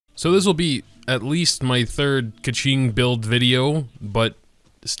So this will be at least my third Keqing build video, but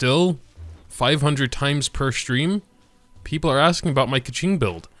still, 500 times per stream, people are asking about my Keqing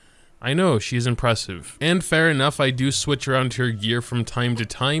build. I know, she is impressive. And fair enough, I do switch around to her gear from time to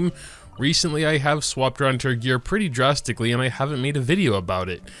time. Recently I have swapped around to her gear pretty drastically and I haven't made a video about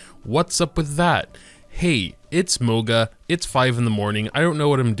it. What's up with that? Hey, it's Moga, it's 5 in the morning, I don't know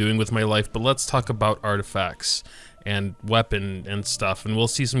what I'm doing with my life, but let's talk about artifacts and weapon and stuff, and we'll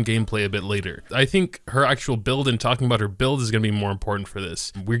see some gameplay a bit later. I think her actual build and talking about her build is going to be more important for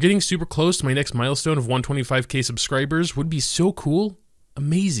this. We're getting super close to my next milestone of 125k subscribers. Would be so cool.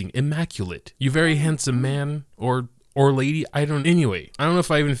 Amazing, immaculate. You very handsome man, or lady, anyway. I don't know if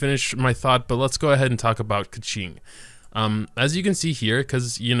I even finished my thought, but let's go ahead and talk about Keqing. As you can see here,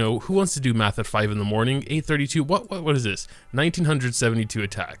 because, you know, who wants to do math at 5 in the morning? 832, what is this? 1972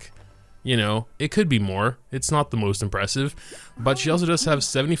 attack. You know, it could be more. It's not the most impressive, but she also does have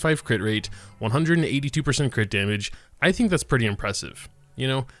 75 crit rate, 182% crit damage. I think that's pretty impressive. You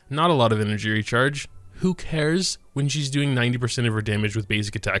know, not a lot of energy recharge. Who cares when she's doing 90% of her damage with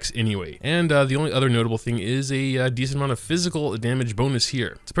basic attacks anyway? And the only other notable thing is a decent amount of physical damage bonus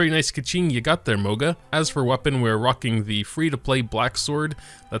here. It's a pretty nice Keqing you got there, Moga. As for weapon, we're rocking the free-to-play Black Sword.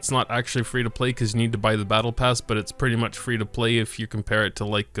 That's not actually free-to-play because you need to buy the Battle Pass, but it's pretty much free-to-play if you compare it to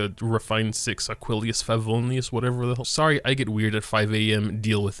like a Refined 6 Aquilius Favonius, whatever the hell. Sorry, I get weird at 5 AM,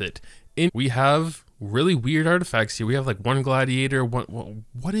 deal with it. We have really weird artifacts here. We have like one gladiator,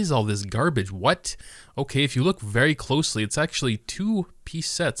 what is all this garbage? What? Okay, if you look very closely, it's actually 2-piece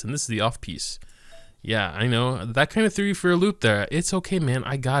sets, and this is the off piece. Yeah, I know, that kind of threw you for a loop there. It's okay, man,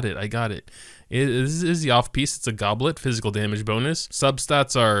 I got it. This is the off piece, it's a goblet, physical damage bonus.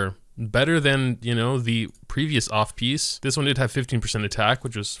 Substats are better than, you know, the previous off piece. This one did have 15% attack,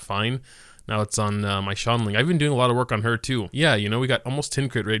 which was fine. Now it's on my Shanling. I've been doing a lot of work on her too. Yeah, you know, we got almost 10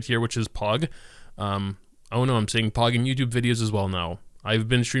 crit rate here, which is Pog. Oh no, I'm saying Pog in YouTube videos as well now. I've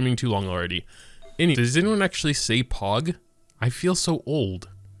been streaming too long already. Does anyone actually say Pog? I feel so old.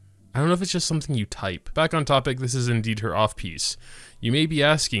 I don't know if it's just something you type. Back on topic, this is indeed her off piece. You may be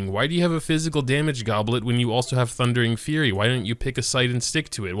asking, why do you have a physical damage goblet when you also have Thundering Fury? Why don't you pick a site and stick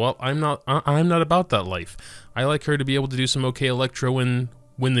to it? Well, I'm not about that life. I like her to be able to do some okay electro when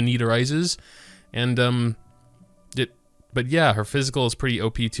the need arises, and but yeah, her physical is pretty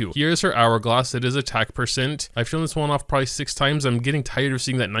OP too. Here's her hourglass. It is attack percent. I've shown this one off probably 6 times. I'm getting tired of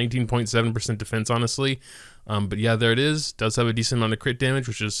seeing that 19.7% defense, honestly. But yeah, there it is. Does have a decent amount of crit damage,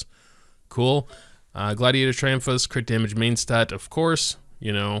 which is cool. Gladiator Triumphus, crit damage main stat, of course.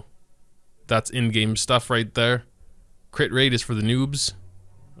 You know, that's in-game stuff right there. Crit rate is for the noobs.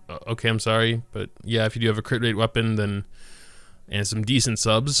 Okay, I'm sorry, but yeah, if you do have a crit rate weapon, then and some decent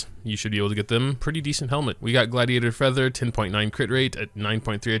subs, you should be able to get them. Pretty decent helmet. We got Gladiator Feather, 10.9 crit rate at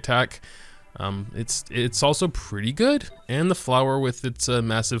 9.3 attack. It's also pretty good. And the Flower with its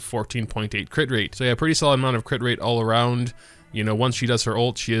massive 14.8 crit rate. So yeah, pretty solid amount of crit rate all around. You know, once she does her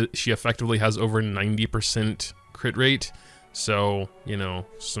ult, she effectively has over 90% crit rate. So, you know,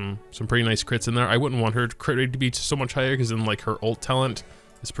 some pretty nice crits in there. I wouldn't want her crit rate to be so much higher because then like her ult talent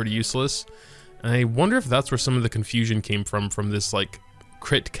is pretty useless. And I wonder if that's where some of the confusion came from this like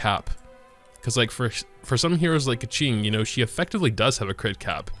crit cap. Because like for some heroes like Keqing, you know, she effectively does have a crit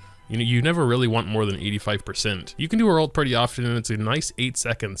cap. You know, you never really want more than 85%. You can do her ult pretty often and it's a nice 8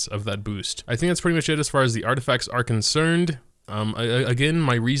 seconds of that boost. I think that's pretty much it as far as the artifacts are concerned. Again,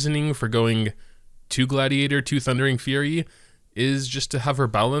 my reasoning for going 2 Gladiator, 2 Thundering Fury is just to have her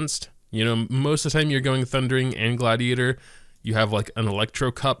balanced. You know, most of the time you're going Thundering and Gladiator. You have like an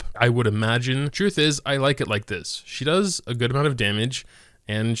Electro Cup, I would imagine. Truth is, I like it like this. She does a good amount of damage,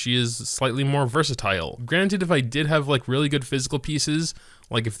 and she is slightly more versatile. Granted, if I did have like really good physical pieces,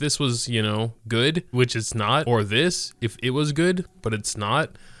 like if this was, you know, good, which it's not, or this, if it was good, but it's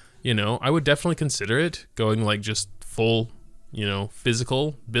not, you know, I would definitely consider it, going like just full, you know,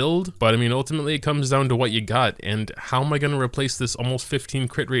 physical build. But I mean, ultimately it comes down to what you got, and how am I gonna replace this almost 15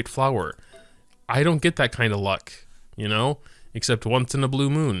 crit rate Flower? I don't get that kind of luck, you know? Except once in a blue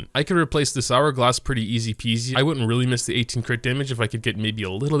moon. I could replace this hourglass pretty easy peasy. I wouldn't really miss the 18 crit damage if I could get maybe a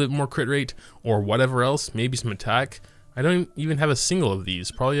little bit more crit rate or whatever else, maybe some attack. I don't even have a single of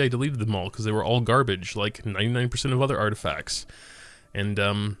these. Probably I deleted them all because they were all garbage, like 99% of other artifacts. And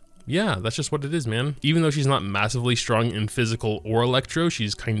yeah, that's just what it is, man. Even though she's not massively strong in physical or electro,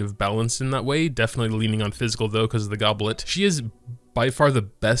 she's kind of balanced in that way. Definitely leaning on physical though because of the goblet. She is by far the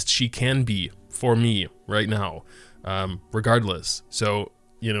best she can be for me right now. Regardless. So,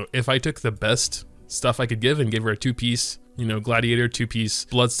 you know, if I took the best stuff I could give and gave her a 2-piece you know, Gladiator, 2-piece,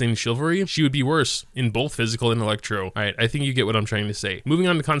 Bloodstained Chivalry, she would be worse in both physical and electro. All right, I think you get what I'm trying to say. Moving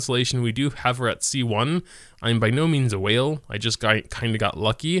on to Constellation, we do have her at C1. I'm by no means a whale. I just kind of got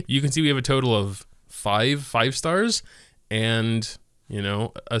lucky. You can see we have a total of 5 stars and, you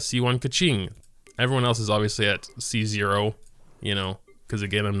know, a C1 Keqing. Everyone else is obviously at C0, you know, because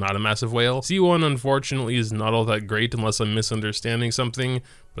again, I'm not a massive whale. C1, unfortunately, is not all that great unless I'm misunderstanding something,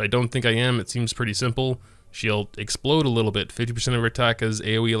 but I don't think I am. It seems pretty simple. She'll explode a little bit. 50% of her attack as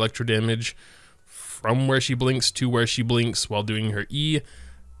AoE electro damage from where she blinks to where she blinks while doing her E.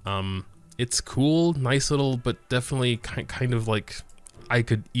 It's cool, nice little, but definitely kind of like I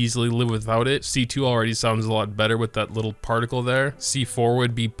could easily live without it. C2 already sounds a lot better with that little particle there. C4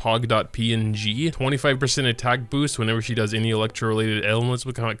 would be pog.png. 25% attack boost whenever she does any electro-related elements.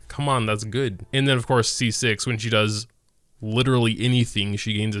 Come on, that's good. And then of course C6, when she does literally anything,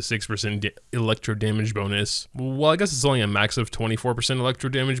 she gains a 6% electro damage bonus. Well, I guess it's only a max of 24% electro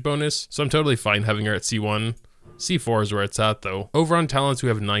damage bonus, so I'm totally fine having her at C1. C4 is where it's at though. Over on talents, we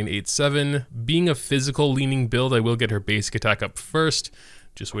have 987. Being a physical leaning build, I will get her basic attack up first.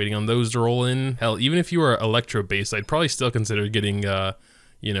 Just waiting on those to roll in. Hell, even if you were electro based, I'd probably still consider getting,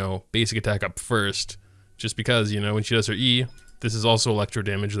 you know, basic attack up first. Just because, you know, when she does her E, this is also electro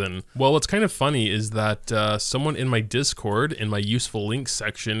damage then. Well, what's kind of funny is that someone in my Discord, in my useful links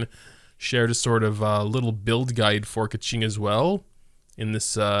section, shared a sort of little build guide for Keqing as well. In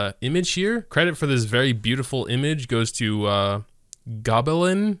this image here. Credit for this very beautiful image goes to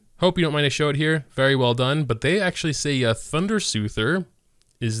Gobelin. Hope you don't mind I show it here. Very well done. But they actually say Thunder Soother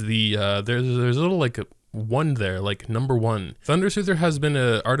is the, there's a little like a one there, like number 1. Thunder Soother has been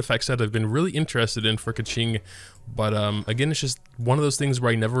an artifact set I've been really interested in for Keqing, but again, it's just one of those things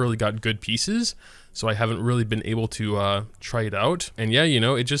where I never really got good pieces, so I haven't really been able to try it out. And yeah, you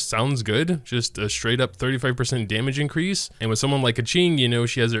know, it just sounds good. Just a straight up 35% damage increase. And with someone like Keqing, you know,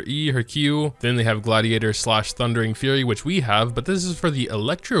 she has her E, her Q, then they have Gladiator / Thundering Fury, which we have, but this is for the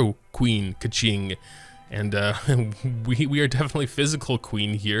Electro Queen Keqing. And we are definitely physical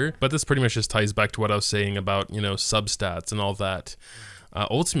queen here, but this pretty much just ties back to what I was saying about, you know, substats and all that.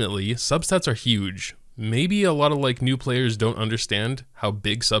 Ultimately, substats are huge. Maybe a lot of like new players don't understand how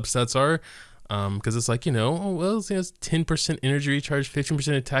big substats are, because it's like, you know, oh, well, it's 10% energy recharge,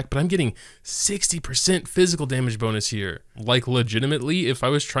 15% attack, but I'm getting 60% physical damage bonus here. Like legitimately, if I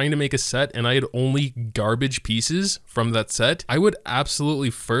was trying to make a set and I had only garbage pieces from that set, I would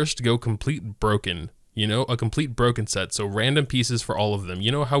absolutely first go complete broken. You know, a complete broken set, so random pieces for all of them.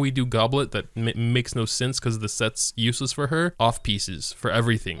 You know how we do Goblet that makes no sense because the set's useless for her? Off pieces for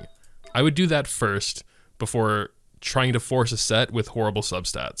everything. I would do that first before trying to force a set with horrible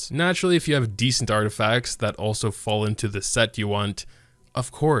substats. Naturally, if you have decent artifacts that also fall into the set you want, of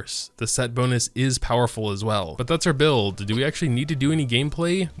course, the set bonus is powerful as well. But that's our build. Do we actually need to do any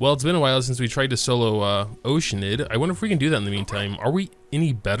gameplay? Well, it's been a while since we tried to solo Oceanid. I wonder if we can do that in the meantime. Are we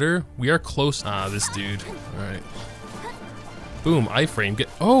any better? We are close. Ah, this dude. All right. Boom, iframe. Get.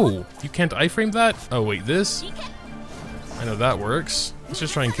 Oh, you can't iframe that? Oh, wait, this? I know that works. Let's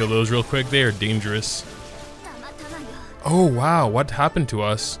just try and kill those real quick. They are dangerous. Oh, wow, what happened to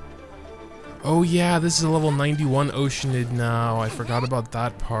us? Oh yeah, this is a level 91 Oceanid now. I forgot about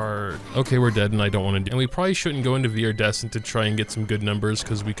that part. Okay, we're dead and I don't want to do. And we probably shouldn't go into Viridescent to try and get some good numbers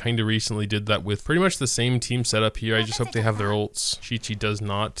because we kind of recently did that with pretty much the same team setup here. I just hope they have their ults. Chi-Chi does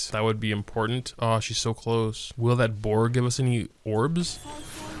not. That would be important. Oh, she's so close. Will that boar give us any orbs?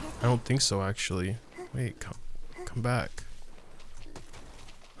 I don't think so, actually. Wait, come back.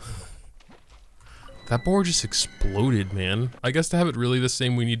 That boar just exploded, man. I guess to have it really the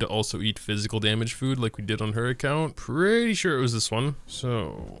same, we need to also eat physical damage food like we did on her account. Pretty sure it was this one.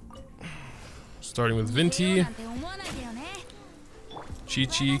 So, starting with Venti,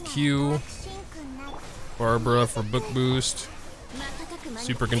 Chi-Chi, Q, Barbara for book boost,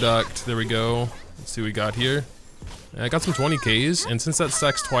 Superconduct, there we go. Let's see what we got here. I got some 20Ks, and since that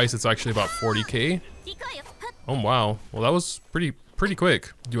stacks twice, it's actually about 40K. Oh wow, well that was pretty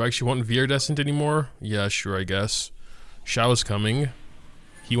quick. Do I actually want Viridescent anymore? Yeah, sure, I guess. Xiao's coming.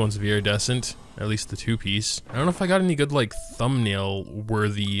 He wants Viridescent, at least the 2-piece. I don't know if I got any good, like,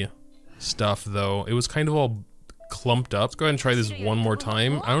 thumbnail-worthy stuff, though. It was kind of all clumped up. Let's go ahead and try this one more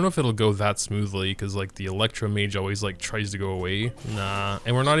time. I don't know if it'll go that smoothly, because, like, the Electro Mage always, like, tries to go away. Nah,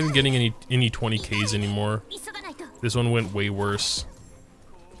 and we're not even getting any 20Ks anymore. This one went way worse.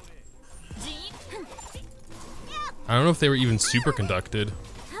 I don't know if they were even superconducted.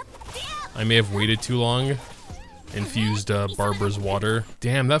 I may have waited too long. Infused Barbara's water.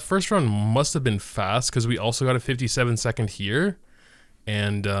 Damn, that first run must have been fast because we also got a 57-second here.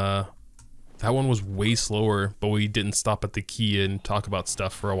 And That one was way slower, but we didn't stop at the key and talk about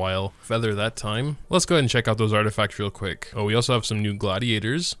stuff for a while. Feather that time. Let's go ahead and check out those artifacts real quick. Oh, we also have some new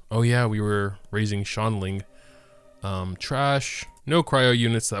gladiators. Oh yeah, we were raising Shanling. Trash. No cryo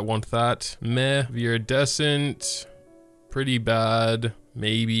units that want that. Meh. Viridescent. Pretty bad.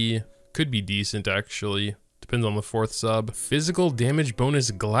 Maybe. Could be decent actually. Depends on the 4th sub. Physical damage bonus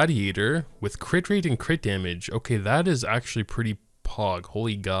gladiator with crit rate and crit damage. Okay, that is actually pretty pog.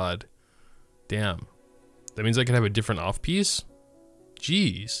 Holy god. Damn. That means I could have a different off piece?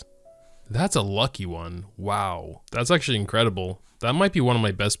 Jeez. That's a lucky one. Wow. That's actually incredible. That might be one of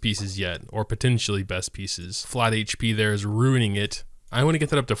my best pieces yet, or potentially best pieces. Flat HP there is ruining it. I want to get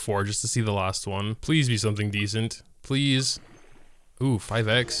that up to 4 just to see the last one. Please be something decent. Please. Ooh,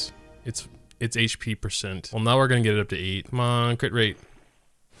 5x. It's HP percent. Well, now we're gonna get it up to 8. Come on, crit rate.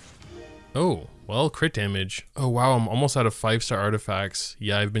 Oh, well, crit damage. Oh wow, I'm almost out of 5-star artifacts.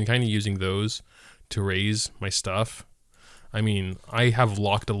 Yeah, I've been kind of using those to raise my stuff. I mean, I have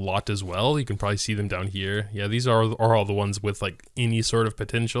locked a lot as well. You can probably see them down here. Yeah, these are all the ones with like any sort of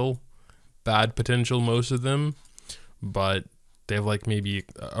potential. Bad potential, most of them. But they have like maybe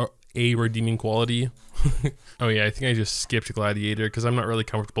a redeeming quality. Oh yeah, I think I just skipped Gladiator because I'm not really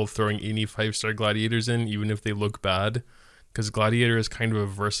comfortable throwing any 5-star Gladiators in, even if they look bad. Because Gladiator is kind of a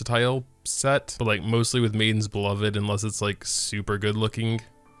versatile set, but like mostly with Maiden's Beloved, unless it's like super good looking,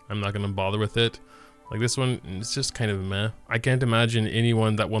 I'm not gonna bother with it. Like this one, it's just kind of meh. I can't imagine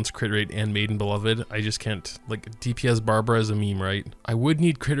anyone that wants crit rate and Maiden Beloved. I just can't. Like, DPS Barbara is a meme, right? I would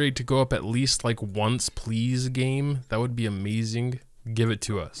need crit rate to go up at least like once, please, game. That would be amazing. Give it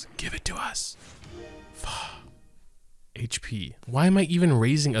to us. Give it to us. HP. Why am I even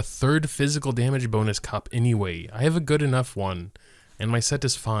raising a 3rd physical damage bonus cup anyway? I have a good enough one, and my set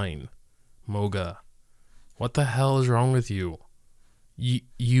is fine. Moga. What the hell is wrong with you?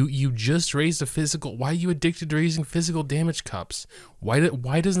 You just raised a physical. Why are you addicted to raising physical damage cups?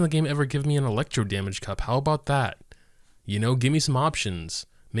 Why doesn't the game ever give me an electro damage cup? How about that? You know, give me some options.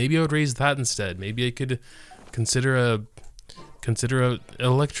 Maybe I would raise that instead. Maybe I could consider a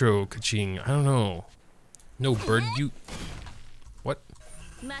electro Keqing. I don't know. No, bird, you. What?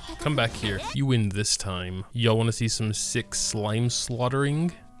 Come back here. You win this time. Y'all want to see some sick slime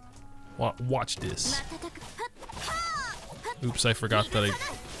slaughtering? Watch this. Oops, I forgot that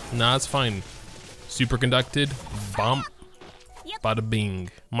Nah, it's fine. Superconducted. Bomb. Bada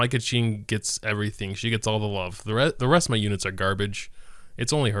bing. My Keqing gets everything. She gets all the love. The rest of my units are garbage.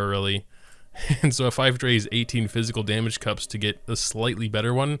 It's only her, really. And so if I've raised 18 physical damage cups to get a slightly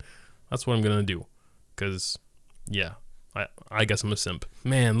better one, that's what I'm gonna do. Because, yeah, I guess I'm a simp.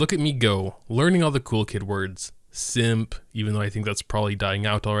 Man, look at me go. Learning all the cool kid words. Simp, even though I think that's probably dying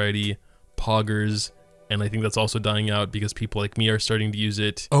out already. Poggers. And I think that's also dying out because people like me are starting to use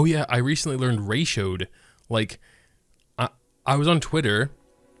it. Oh yeah, I recently learned ratioed. Like, I was on Twitter,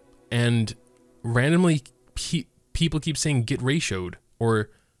 and randomly people keep saying get ratioed, or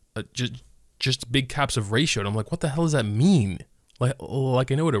just big caps of ratioed. I'm like, what the hell does that mean?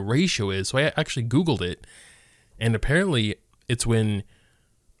 Like I know what a ratio is, so I actually Googled it, and apparently it's when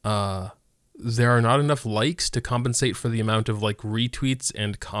there are not enough likes to compensate for the amount of like retweets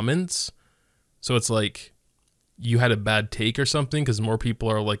and comments. So it's like you had a bad take or something because more people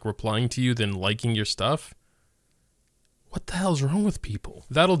are like replying to you than liking your stuff. What the hell's wrong with people?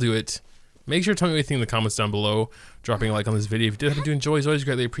 That'll do it. Make sure to tell me what you think in the comments down below. Dropping a like on this video if you did happen to enjoy is always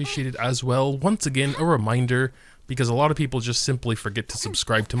greatly appreciated as well. Once again, a reminder, because a lot of people just simply forget to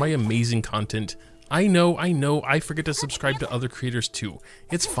subscribe to my amazing content. I know, I forget to subscribe to other creators too.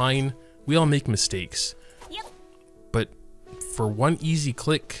 It's fine. We all make mistakes. But for one easy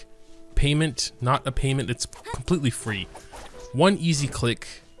click, payment, not a payment, it's completely free. One easy click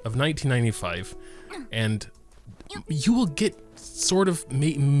of $19.95, and you will get sort of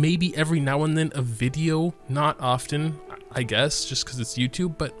maybe every now and then a video, not often, I guess, just because it's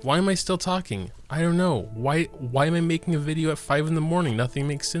YouTube. But why am I still talking? I don't know. Why am I making a video at 5 in the morning? Nothing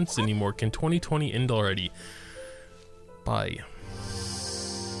makes sense anymore. Can 2020 end already? Bye.